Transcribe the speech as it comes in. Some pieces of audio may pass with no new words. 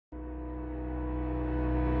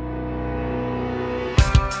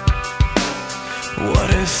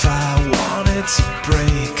if I wanted to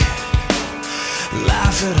break,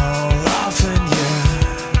 laugh it all off in your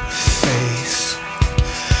face?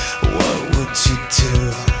 What would you do?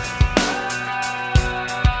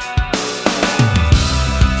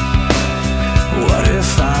 What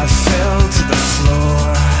if I fell to the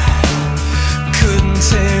floor, couldn't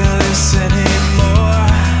take this anymore?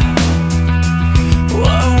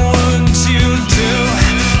 What would you do?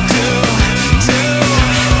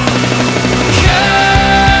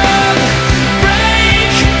 Come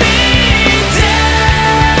break me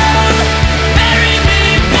down, bury me,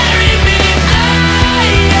 I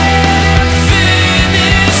am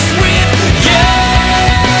finished with you.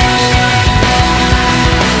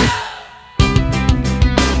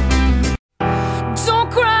 Don't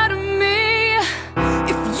cry to me.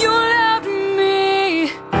 If you loved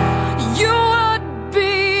me, you would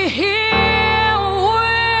be here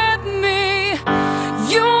with me.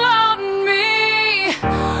 You want me,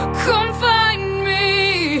 come find me,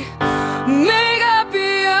 make up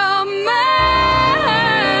your mind.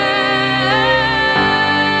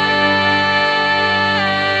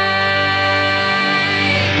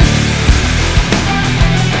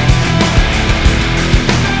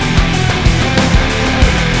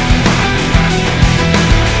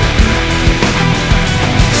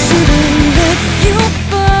 Shouldn't let you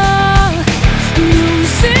fall,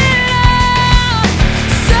 lose it all.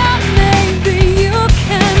 So maybe you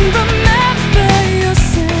can remember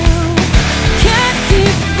yourself. Can't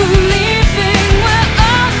keep believing we're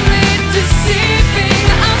only deceiving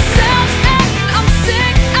ourselves, and I'm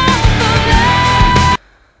sick of the lie.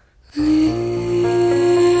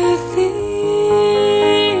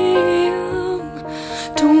 Lithium,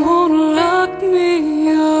 don't wanna lock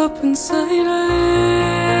me up inside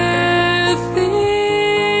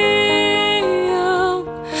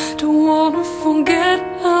lithium. Don't wanna forget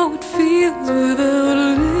how it feels without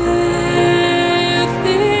lithium.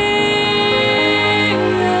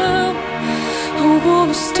 I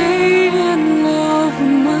wanna stay in love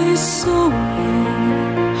with my soul.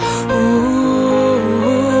 Oh,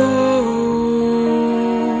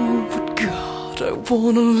 but God, I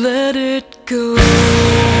wanna let it go.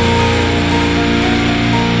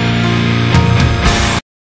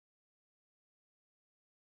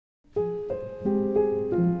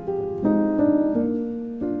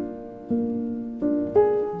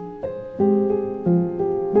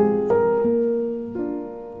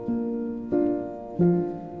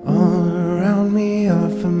 All around me are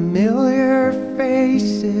familiar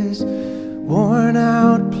faces, worn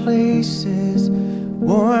out places,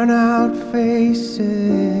 worn out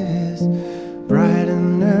faces, bright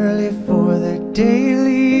and early for their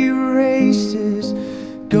daily races,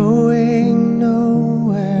 going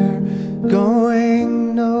nowhere,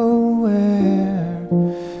 going nowhere.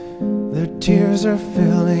 Their tears are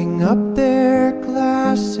filling up their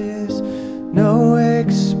glasses, no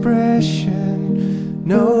expression,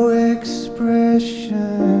 no expression.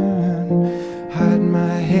 Hide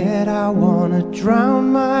my head, I wanna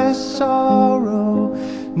drown my sorrow.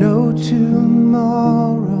 No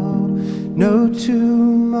tomorrow, no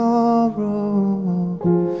tomorrow.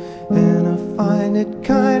 And I find it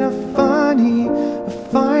kinda funny, I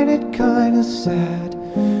find it kinda sad.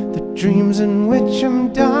 The dreams in which I'm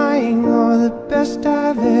dying are the best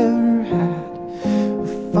I've ever had. I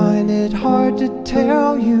find it hard to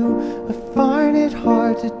tell you, I find it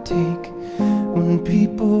hard to take. When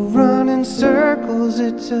people run in circles,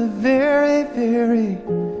 it's a very, very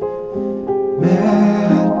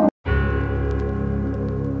mad.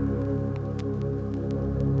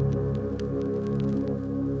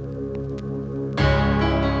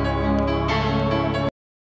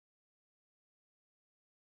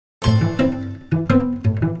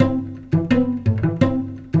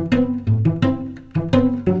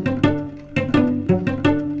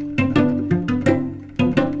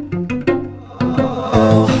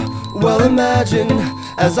 Imagine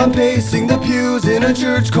as I'm pacing the pews in a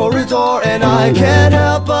church corridor, and I can't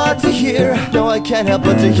help but to hear, no, I can't help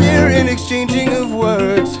but to hear an exchanging of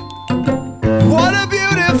words. What a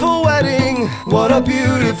beautiful wedding, what a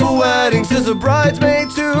beautiful wedding, says a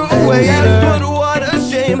bridesmaid to a waiter. But what a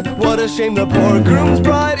shame, the poor groom's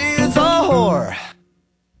bride is a whore.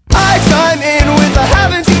 I chime in with a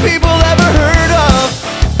haven't you people ever heard of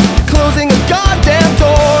closing a goddamn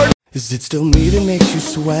door? Is it still me that makes you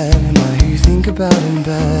sweat? Am I who you think about in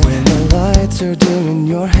bed? When the lights are dim and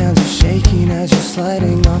your hands are shaking as you're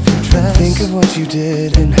sliding off your dress, think of what you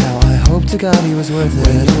did and how I hope to God he was worth it.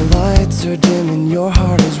 When the lights are dim and your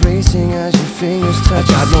heart is racing as your fingers touch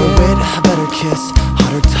your skin. I got more wit, a better kiss,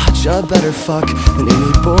 hotter touch, a better fuck than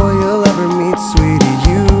any boy you'll ever meet. Sweetie,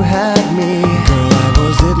 you had me. Girl, I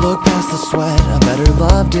was could look past the sweat, a better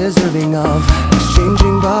love deserving of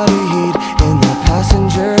exchanging body heat in the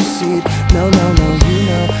passenger seat. No, no, no, you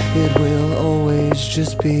know it will always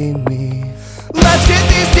just be me. Let's get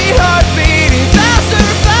these tea hearts beating faster,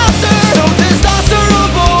 faster. So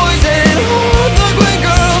testosterone boys and hard liquid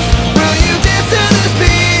girls, will you dance to this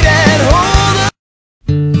beat and hold up?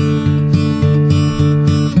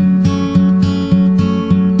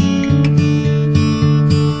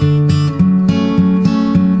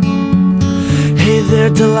 Hey there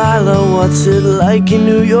Delilah, what's it like in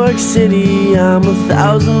New York City? I'm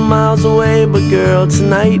 1,000 miles away, but girl,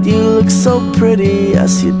 tonight you look so pretty,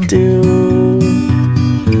 yes you do.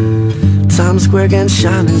 Times Square can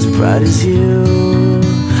shine as bright as you,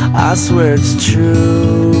 I swear it's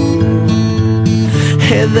true.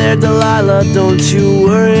 Hey there Delilah, don't you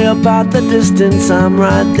worry about the distance, I'm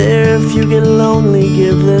right there. If you get lonely,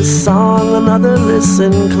 give this song another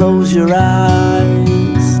listen. Close your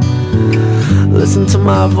eyes, listen to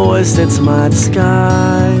my voice, it's my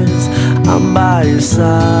disguise, I'm by your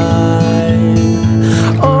side.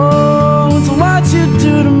 Oh, it's what you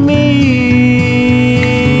do to me.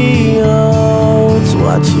 Oh, it's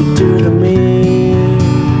what you do to me.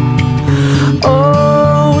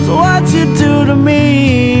 Oh, it's what you do to me.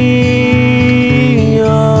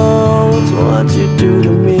 Oh, it's what you do to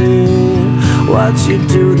me. What you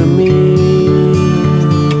do to me.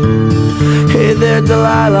 Hey there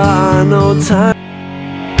Delilah, I know time.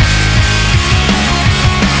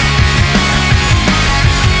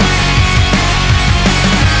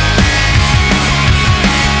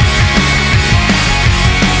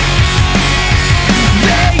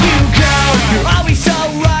 There you go, you're always so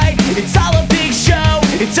right. It's all a big show,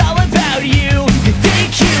 it's all about you. You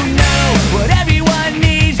think you know what everyone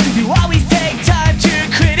needs. You always take time to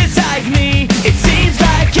criticize me. It seems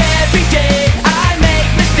like every day I make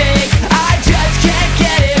mistakes, I just can't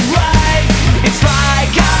get it right. It's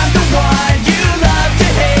like I'm the one you love to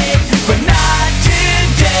hate, but not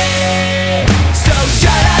today. So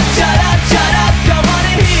shut up, shut up, shut up, don't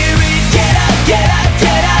wanna hear it. Get up, get up,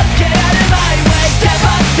 get up, get out of my way. Step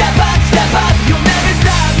up, step up, step up, you'll never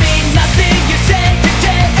stop me. Nothing you say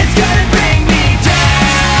today is gonna bring me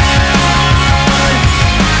down.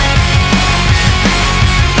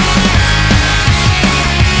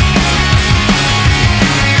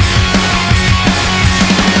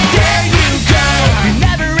 There you go, you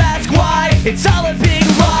never ask why. It's all a big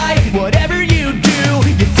lie. Whatever you do,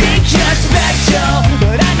 you think you're special,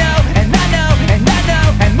 but I know, and I know, and I know,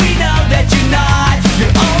 and we know that you're not.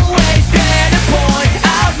 You're always there to point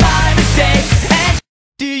out my mistakes. And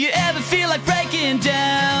do you ever feel like breaking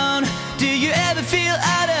down? Do you ever feel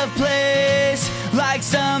out of place? Like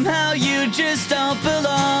somehow you just don't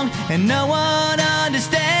belong, and no one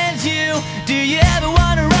understands you. Do you ever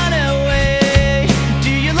wanna run away?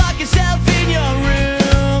 Do you lock yourself in your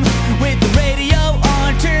room with the radio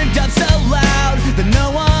on turned up so loud that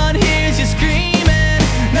no one hears you screaming?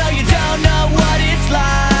 No, you don't know what it's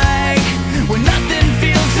like when nothing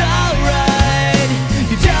feels alright.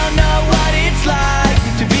 You don't know what it's like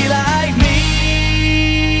to be like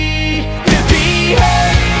me, to be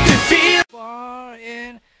hurt, to feel Far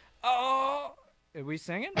in. Oh, are we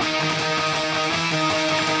singing?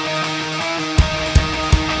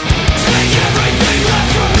 take everything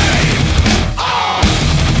left from me. All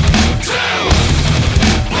to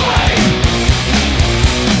blame.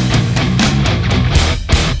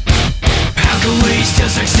 How can we still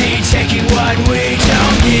succeed taking what we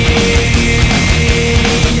don't need?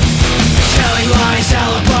 Telling lies,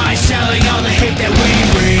 alibis, selling all the hate that we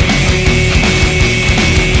breed.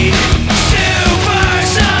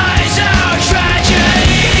 Supersize our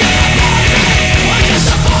tragedy. What is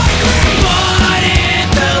the fight? Born in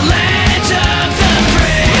the land of the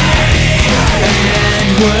free, and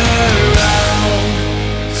we're all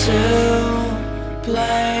to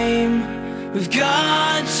blame. We've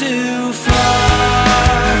gone too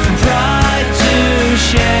far from pride to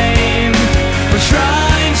shame. We're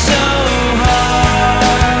trying so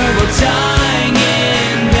hard, we're dying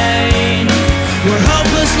in vain. We're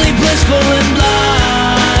hopelessly blissful and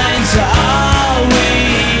blind to all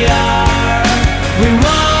we are. We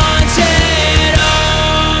want it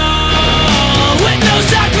all with no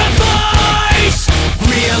sacrifice.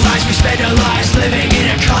 Realize we spend our lives living